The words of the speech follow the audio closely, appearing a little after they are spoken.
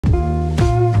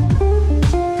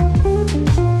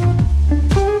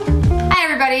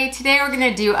everybody. Today we're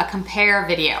gonna do a compare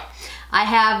video. I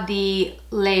have the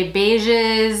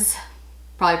LesBeiges,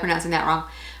 probably pronouncing that wrong,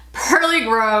 Pearly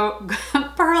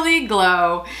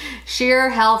Glow Sheer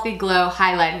Healthy Glow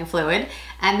Highlighting Fluid.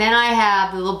 And then I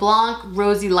have the LeBlanc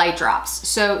Rosy Light Drops.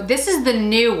 So this is the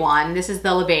new one. This is the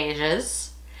LesBeiges.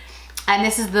 And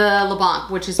this is the LeBlanc,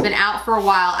 which has been out for a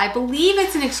while. I believe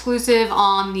it's an exclusive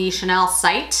on the Chanel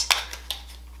site.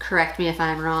 Correct me if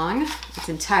I'm wrong. It's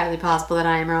entirely possible that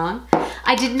I am wrong.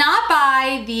 I did not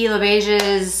buy the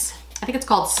LesBeiges, I think it's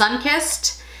called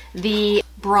Sunkissed, the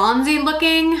bronzy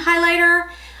looking highlighter.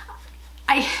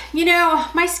 You know,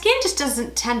 my skin just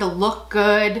doesn't tend to look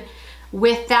good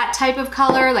with that type of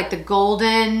color, like the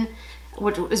golden,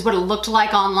 which is what it looked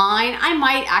like online. I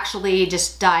might actually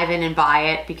just dive in and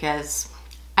buy it because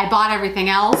I bought everything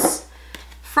else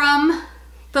from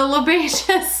the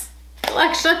LesBeiges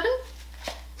collection.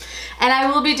 And I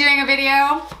will be doing a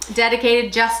video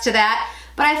dedicated just to that.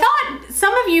 But I thought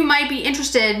some of you might be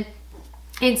interested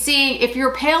in seeing if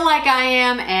you're pale like I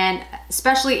am, and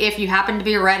especially if you happen to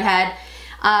be a redhead,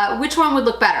 which one would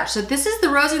look better. So this is the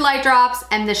Rosy Light Drops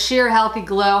and the Sheer Healthy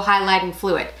Glow Highlighting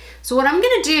Fluid. So what I'm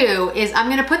gonna do is I'm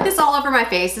gonna put this all over my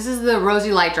face. This is the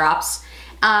Rosy Light Drops.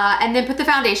 And then put the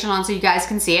foundation on so you guys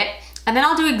can see it. And then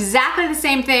I'll do exactly the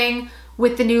same thing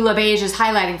with the new LesBeiges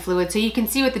highlighting fluid so you can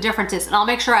see what the difference is. And I'll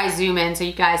make sure I zoom in so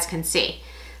you guys can see.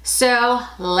 So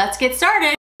let's get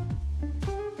started.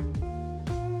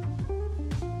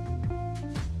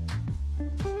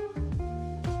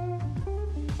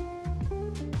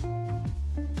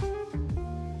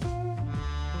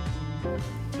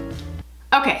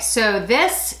 Okay, so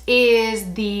this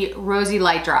is the Rosy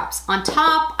Light Drops. On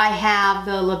top, I have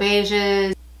the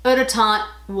LesBeiges Eau de Tint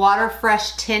Water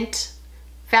Fresh Tint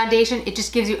foundation. It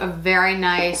just gives you a very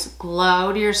nice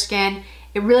glow to your skin.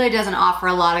 It really doesn't offer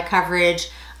a lot of coverage.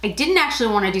 I didn't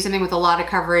actually want to do something with a lot of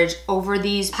coverage over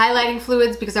these highlighting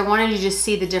fluids because I wanted you to just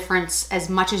see the difference as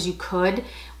much as you could.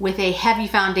 With a heavy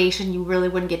foundation, you really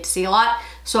wouldn't get to see a lot.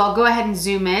 So I'll go ahead and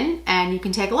zoom in and you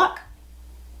can take a look.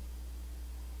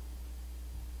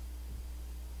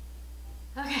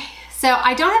 Okay, so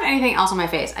I don't have anything else on my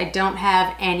face. I don't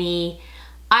have any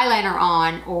eyeliner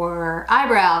on or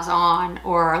eyebrows on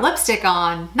or lipstick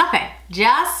on, nothing.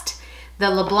 Just the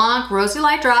LeBlanc Rosy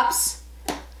Light Drops,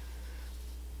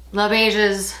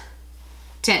 LesBeiges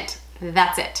Tint.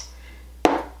 That's it.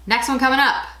 Next one coming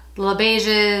up,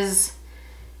 LesBeiges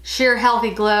Sheer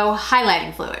Healthy Glow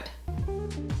Highlighting Fluid.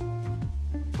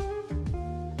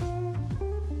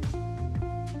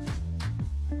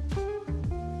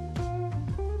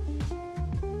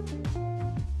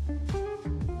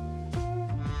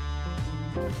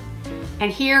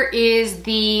 And here is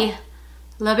the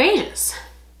LesBeiges.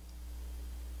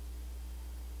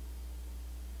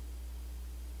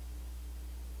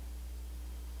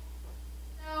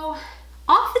 So,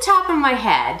 off the top of my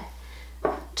head,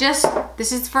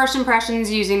 this is first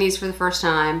impressions using these for the first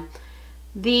time.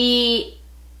 The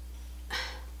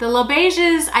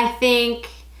LesBeiges, I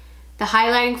think, the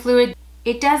highlighting fluid,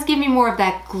 it does give me more of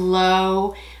that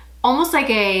glow. Almost like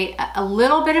a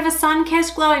little bit of a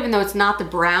sun-kissed glow, even though it's not the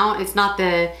brown, it's not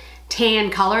the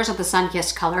tan color, it's not the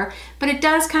sun-kissed color, but it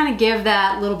does kind of give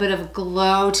that little bit of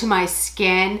glow to my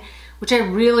skin, which I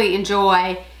really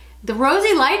enjoy. The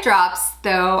Rosy Light Drops,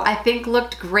 though, I think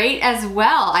looked great as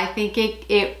well. I think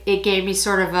it gave me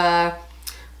sort of a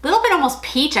little bit almost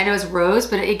peach. I know it's rose,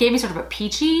 but it gave me sort of a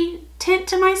peachy tint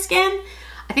to my skin.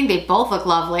 I think they both look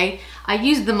lovely. I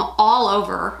used them all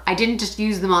over. I didn't just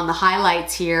use them on the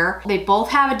highlights here. They both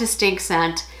have a distinct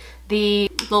scent. The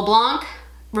LeBlanc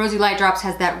Rosy Light Drops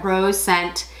has that rose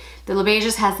scent. The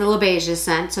LesBeiges has the LesBeiges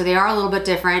scent, so they are a little bit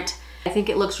different. I think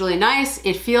it looks really nice.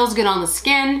 It feels good on the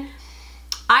skin.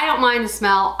 I don't mind the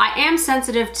smell. I am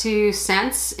sensitive to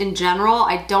scents in general.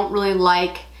 I don't really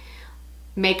like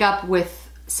makeup with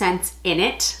scents in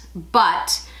it,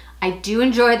 but I do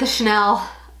enjoy the Chanel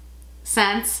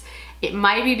scents. It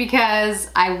might be because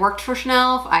I worked for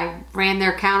Chanel. I ran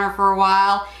their counter for a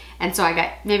while, and so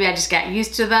maybe I just got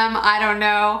used to them. I don't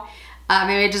know.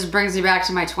 Maybe it just brings me back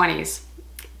to my 20s.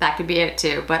 That could be it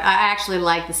too, but I actually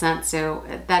like the scent, so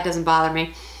that doesn't bother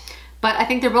me. But I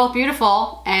think they're both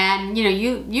beautiful, and you know,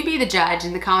 you be the judge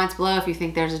in the comments below if you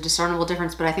think there's a discernible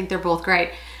difference, but I think they're both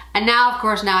great. And now, of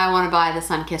course, I want to buy the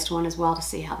sun-kissed one as well to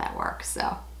see how that works.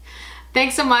 So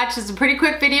thanks so much. It's a pretty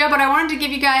quick video, but I wanted to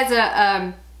give you guys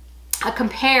a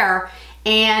compare,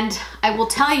 and I will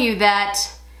tell you that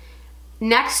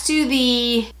next to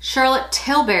the Charlotte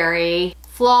Tilbury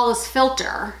Flawless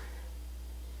Filter,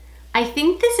 I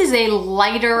think this is a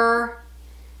lighter,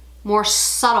 more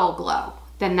subtle glow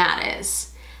than that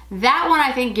is. That one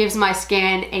I think gives my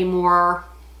skin a more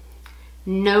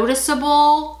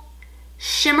noticeable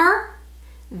shimmer.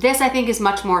 This I think is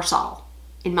much more subtle,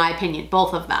 in my opinion,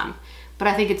 both of them. But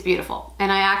I think it's beautiful.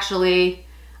 And I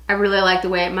really like the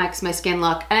way it makes my skin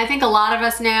look. And I think a lot of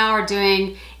us now are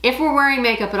doing, if we're wearing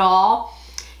makeup at all,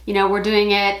 you know, we're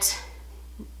doing it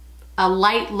a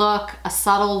light look, a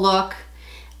subtle look,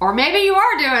 or maybe you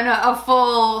are doing a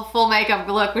full makeup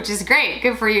look, which is great.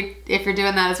 Good for you if you're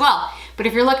doing that as well. But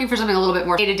if you're looking for something a little bit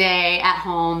more day-to-day, at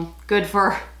home, good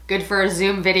for a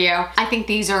Zoom video, I think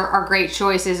these are great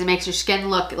choices. It makes your skin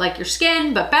look like your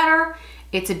skin, but better.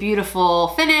 It's a beautiful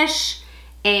finish,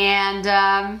 and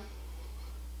I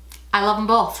love them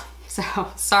both. So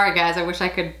sorry guys, I wish I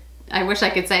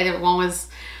could say that one was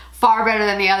far better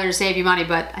than the other to save you money,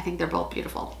 but I think they're both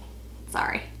beautiful.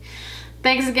 Sorry.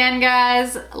 Thanks again,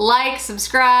 guys. Like,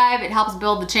 subscribe. It helps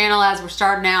build the channel as we're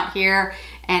starting out here.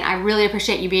 And I really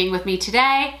appreciate you being with me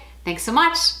today. Thanks so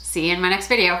much. See you in my next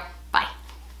video.